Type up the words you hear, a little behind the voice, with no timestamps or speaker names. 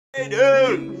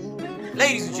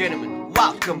Ladies and gentlemen,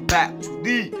 welcome back to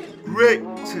the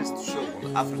greatest show on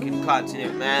the African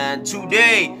continent, man.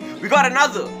 Today, we got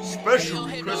another special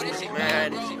Christmas,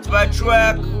 man. It's my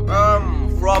track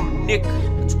from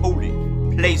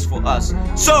Nittoli, plays for us.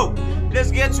 So, let's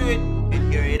get to it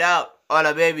and hear it out.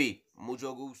 Hola, baby.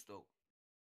 Mucho gusto.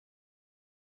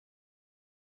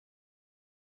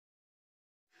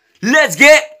 Let's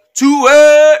get to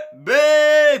it,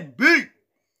 baby.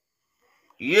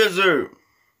 Yes, sir.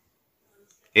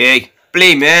 Hey,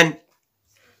 play, man.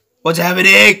 What's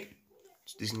happening?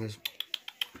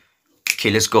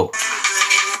 Okay, let's go.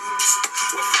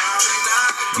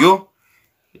 Yo,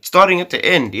 it's starting at the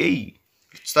end. Hey,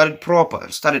 it started proper.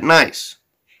 It started nice.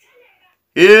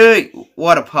 Hey,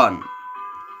 what a pun.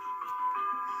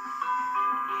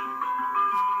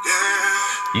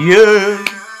 Yeah.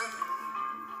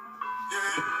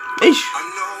 Ish.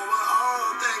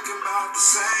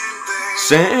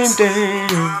 Same thing.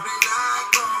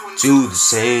 To the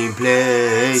same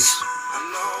place.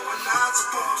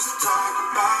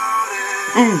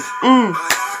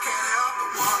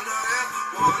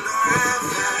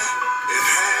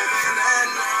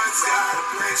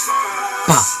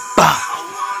 Ba, ba.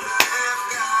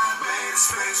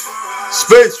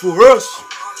 Space for us.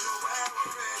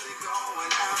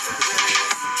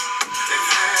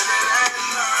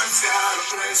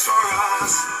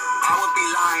 I would be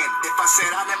lying if I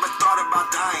said I never thought about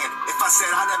dying. If I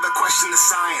said I never questioned the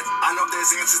science. I know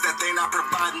there's answers that they're not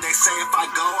providing. They say if I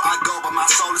go, but my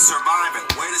soul is surviving.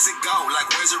 Where does it go? Like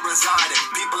where's it residing?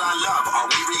 People I love, are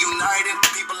we reunited?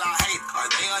 People I hate, are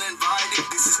they uninvited?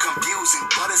 This is confusing,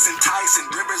 but it's enticing.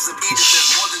 Rivers of Egypt,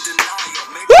 there's more than denial.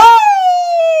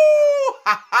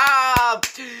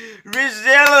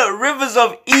 Rivers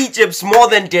of Egypt's more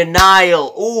than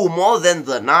denial. Ooh, more than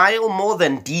denial, more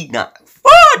than denial.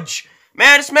 Fudge!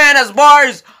 Man, this man has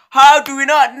bars. How do we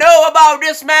not know about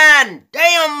this man?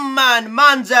 Damn, man.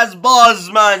 Man's has bars,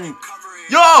 man.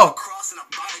 Yo!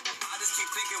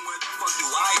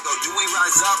 Do we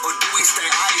rise up or do we stay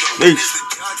idle? When is the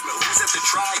judgment? Who's at the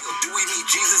trial? Do we need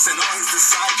Jesus and all his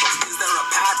disciples? Is there a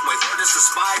pathway or just a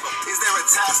spiral? Is there a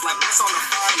task like what's on the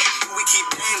final? Do we keep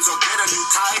names or get a new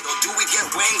title? Do we get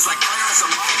wings like Clarence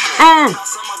or Michael?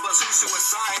 Some of us who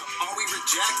suicide. Are we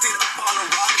rejected upon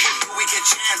arrival? Do we get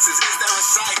chances? Is there a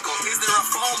cycle? Is there a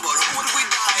phone book? Who would we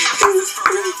die? Is this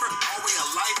forever? Are we a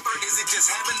lifer? Is it just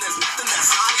heaven? There's nothing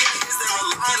that's higher. Is there a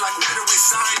line like where do we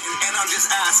sign it? And I'm just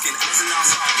asking as an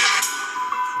outsider.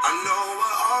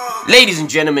 Ladies and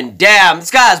gentlemen, damn,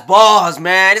 this guy's bars,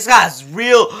 man. This guy's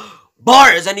real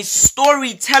bars, and he's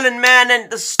storytelling, man. And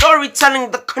the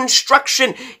storytelling, the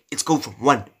construction, it's going from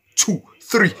 1, 2,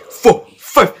 3, 4,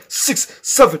 5, 6,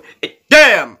 7, 8.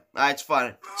 Damn, it's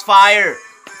fine. It's fire.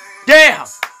 Damn.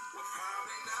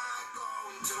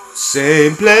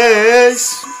 Same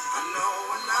place.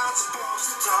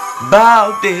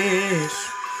 About this.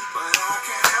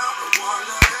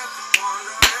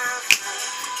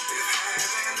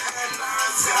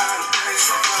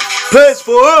 Place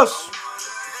for us.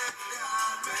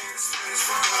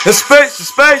 The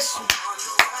space.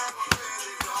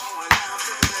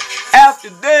 After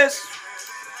this.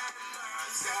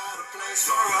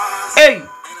 Hey.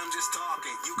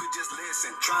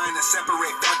 Trying to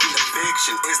separate fact from the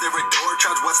fiction. Is there a door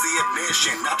charge? What's the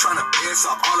admission? Not trying to piss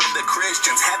off all of the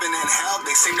Christians. Heaven and hell,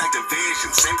 they seem like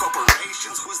divisions. Same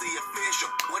corporations. Who's the official?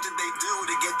 What did they do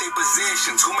to get their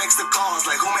positions? Who makes the calls?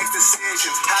 Like who makes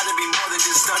decisions? Had to be more than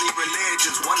just study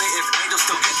religions. Wonder if angels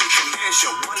still get their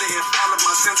commission. Wonder if all of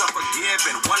my sins are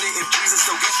forgiven. Wonder if Jesus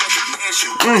still gets recognition.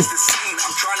 What is the scene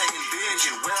I'm trying to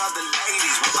envision? Where are the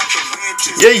ladies? What about the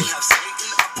witches?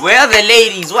 Where are the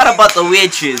ladies? What about the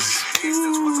witches?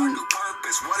 What's our new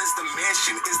purpose? What is the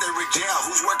mission? Is there a jail?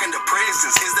 Who's working the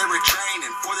prisons? Is there a training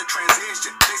for the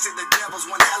transition? They say the devil's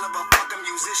one hell of a fucking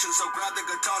musician. So grab the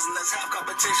guitars and let's have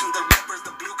competition. The rappers,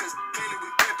 the blue, cause clearly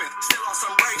we pippin'. Still on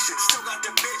some racial, still got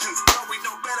divisions. Thought we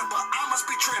know better, but I must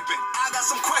be tripping. I got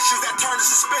some questions that turn to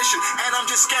suspicion. And I'm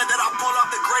just scared that I'll pull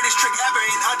off the greatest trick ever.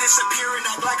 And I'll disappear and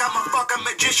act like I'm a fucking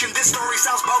magician. This story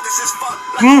sounds bogus as fuck.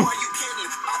 Like, who are you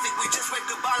kidding? I think we just went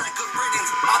goodbye like good riddance.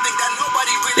 I think that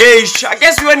nobody really... I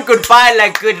guess we went goodbye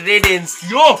like good riddance.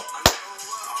 Yo!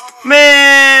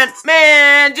 Man,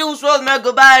 Juice WRLD meant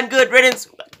goodbye and good riddance.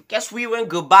 Guess we went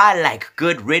goodbye like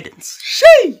good riddance.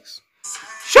 Sheesh!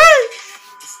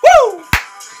 Woo!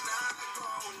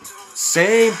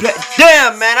 Same place.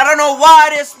 Damn, man, I don't know why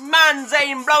this man's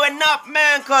ain't blowing up,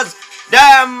 man, cause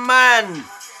damn, man,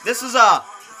 this is a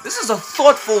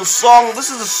thoughtful song. This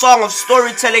is a song of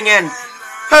storytelling and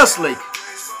hustling.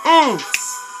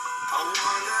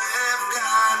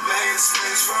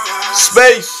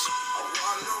 Space.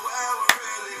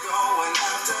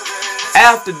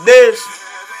 after this.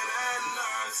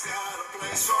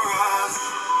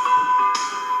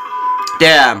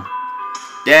 Damn,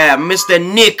 Mr.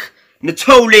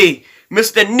 Nittoli,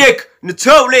 Mr.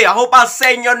 Nittoli. I hope I'm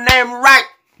saying your name right,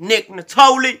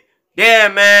 Nittoli.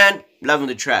 Damn, man, I'm loving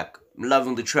the track. I'm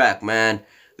loving the track, man.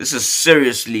 This is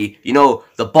seriously, you know,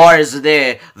 the bars are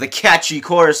there, the catchy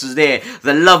chorus is there,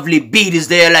 the lovely beat is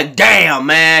there. Like, damn,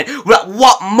 man,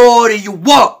 what more do you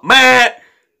want, man?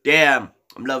 Damn,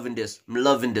 I'm loving this. I'm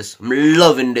loving this. I'm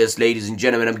loving this, ladies and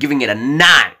gentlemen. I'm giving it a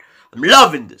 9. I'm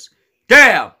loving this.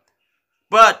 Damn.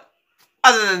 But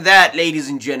other than that, ladies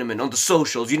and gentlemen, on the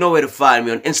socials, you know where to find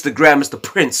me. On Instagram, Mr.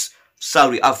 Prince,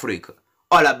 Saudi Africa.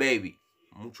 Hola, baby.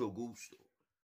 Mucho gusto.